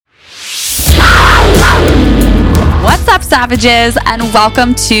Savages, and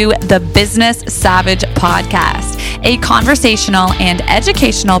welcome to the Business Savage Podcast, a conversational and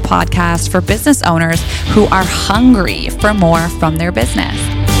educational podcast for business owners who are hungry for more from their business.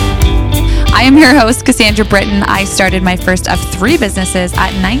 I am your host, Cassandra Britton. I started my first of 3 businesses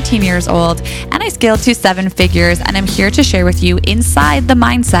at 19 years old, and I scaled to 7 figures, and I'm here to share with you inside the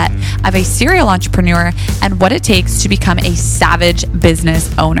mindset of a serial entrepreneur and what it takes to become a savage business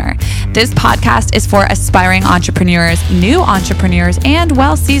owner. This podcast is for aspiring entrepreneurs, new entrepreneurs, and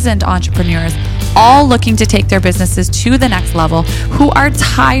well-seasoned entrepreneurs, all looking to take their businesses to the next level, who are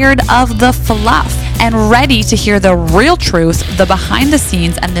tired of the fluff and ready to hear the real truth, the behind the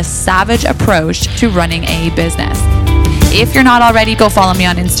scenes, and the savage approach to running a business. If you're not already, go follow me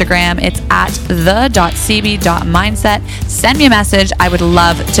on Instagram. It's at the.cb.mindset. Send me a message. I would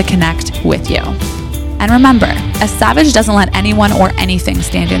love to connect with you. And remember, a savage doesn't let anyone or anything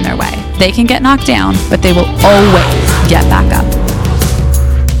stand in their way. They can get knocked down, but they will always get back up.